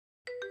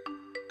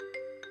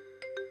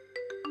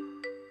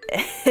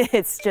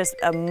it's just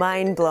a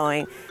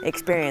mind-blowing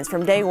experience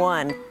from day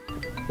one.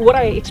 What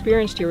I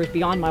experienced here was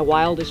beyond my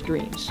wildest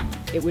dreams.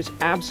 It was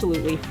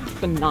absolutely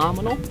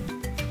phenomenal.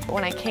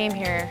 When I came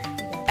here,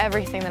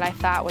 everything that I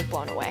thought was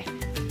blown away.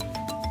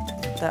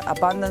 The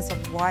abundance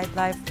of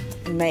wildlife,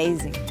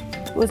 amazing.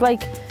 It was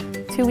like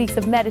 2 weeks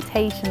of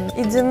meditation.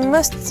 It's the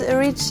most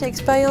rich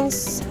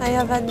experience I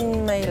have had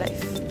in my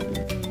life.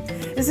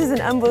 This is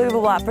an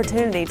unbelievable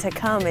opportunity to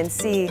come and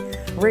see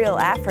real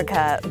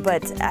Africa,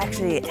 but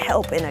actually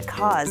help in a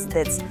cause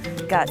that's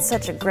got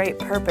such a great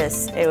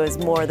purpose. It was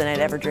more than I'd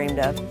ever dreamed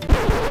of.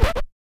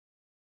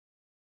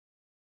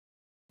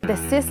 The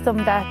system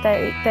that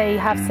they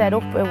have set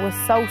up, it was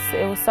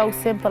so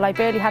simple. I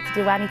barely had to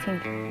do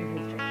anything.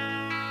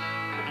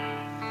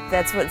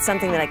 That's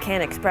something that I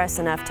can't express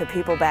enough to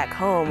people back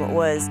home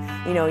was,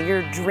 you know,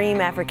 your dream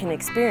African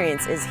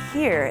experience is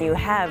here. You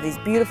have these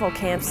beautiful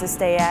camps to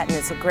stay at, and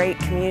it's a great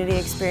community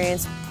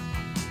experience.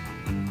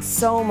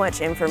 So much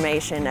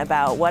information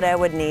about what I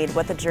would need,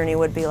 what the journey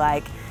would be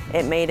like.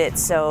 It made it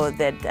so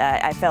that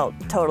I felt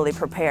totally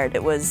prepared.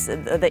 It was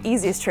the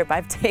easiest trip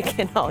I've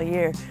taken all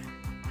year.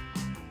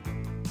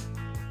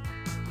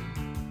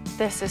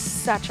 This is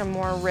such a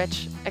more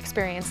rich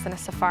experience than a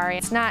safari.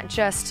 It's not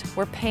just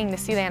we're paying to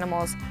see the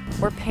animals,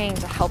 we're paying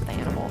to help the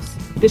animals.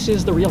 This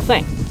is the real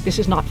thing. This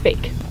is not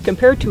fake.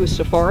 Compared to a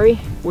safari,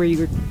 where you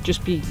would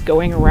just be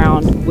going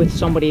around with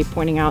somebody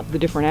pointing out the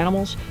different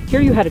animals,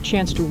 here you had a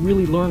chance to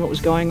really learn what was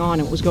going on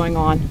and what was going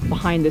on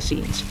behind the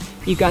scenes.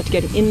 You got to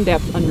get an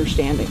in-depth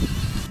understanding.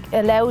 It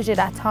allows you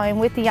that time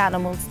with the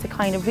animals to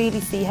kind of really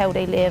see how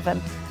they live and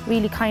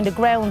really kind of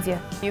grounds you.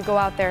 You go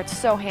out there, it's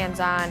so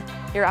hands-on.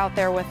 You're out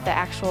there with the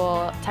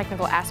actual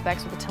technical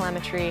aspects with the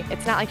telemetry.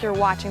 It's not like you're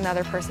watching the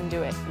other person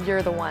do it.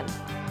 You're the one.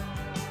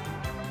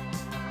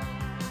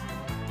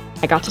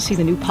 I got to see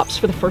the new pups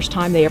for the first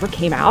time they ever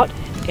came out,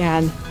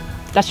 and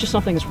that's just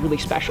something that's really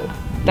special.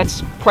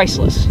 That's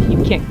priceless.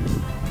 You can't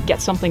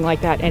get something like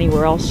that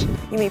anywhere else.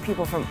 You meet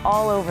people from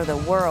all over the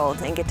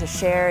world and get to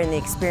share in the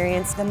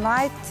experience. The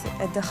night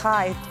at the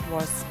height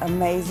was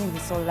amazing. We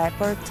saw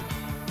leopard.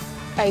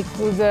 I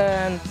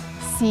could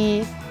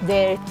see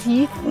their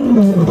teeth.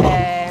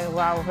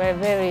 Wow,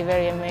 very,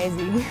 very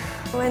amazing.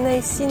 When I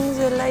seen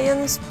the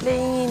lions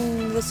playing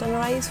in the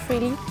sunrise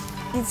freely,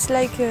 it's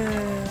like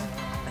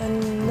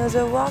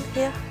another world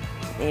here.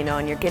 You know,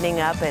 and you're getting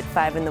up at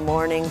 5 in the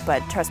morning,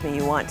 but trust me,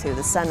 you want to.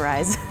 The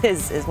sunrise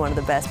is one of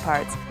the best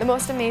parts. The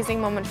most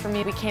amazing moment for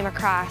me, we came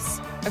across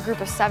a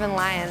group of 7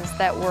 lions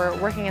that were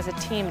working as a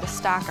team to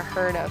stalk a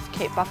herd of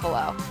Cape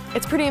buffalo.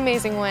 It's pretty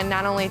amazing when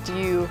not only do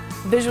you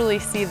visually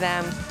see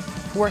them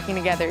working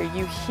together,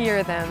 you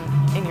hear them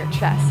in your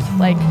chest,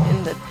 like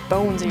in the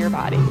bones of your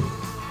body.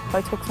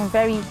 I took some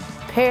very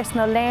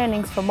personal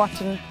learnings from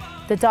watching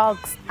the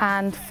dogs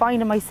and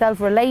finding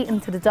myself relating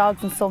to the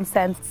dogs in some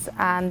sense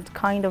and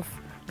kind of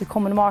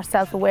becoming more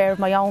self-aware of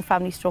my own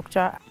family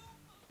structure.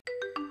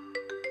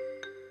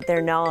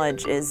 Their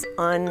knowledge is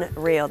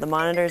unreal. The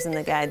monitors and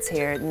the guides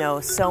here know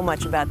so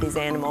much about these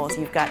animals.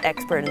 You've got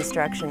expert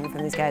instruction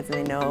from these guides, and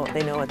they know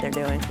what they're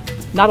doing.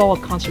 Not all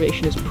of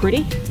conservation is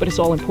pretty, but it's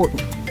all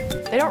important.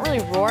 They don't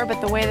really roar,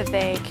 but the way that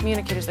they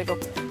communicate is they go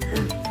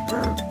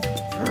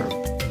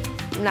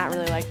not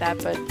really like that,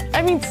 but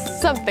I mean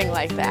something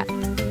like that.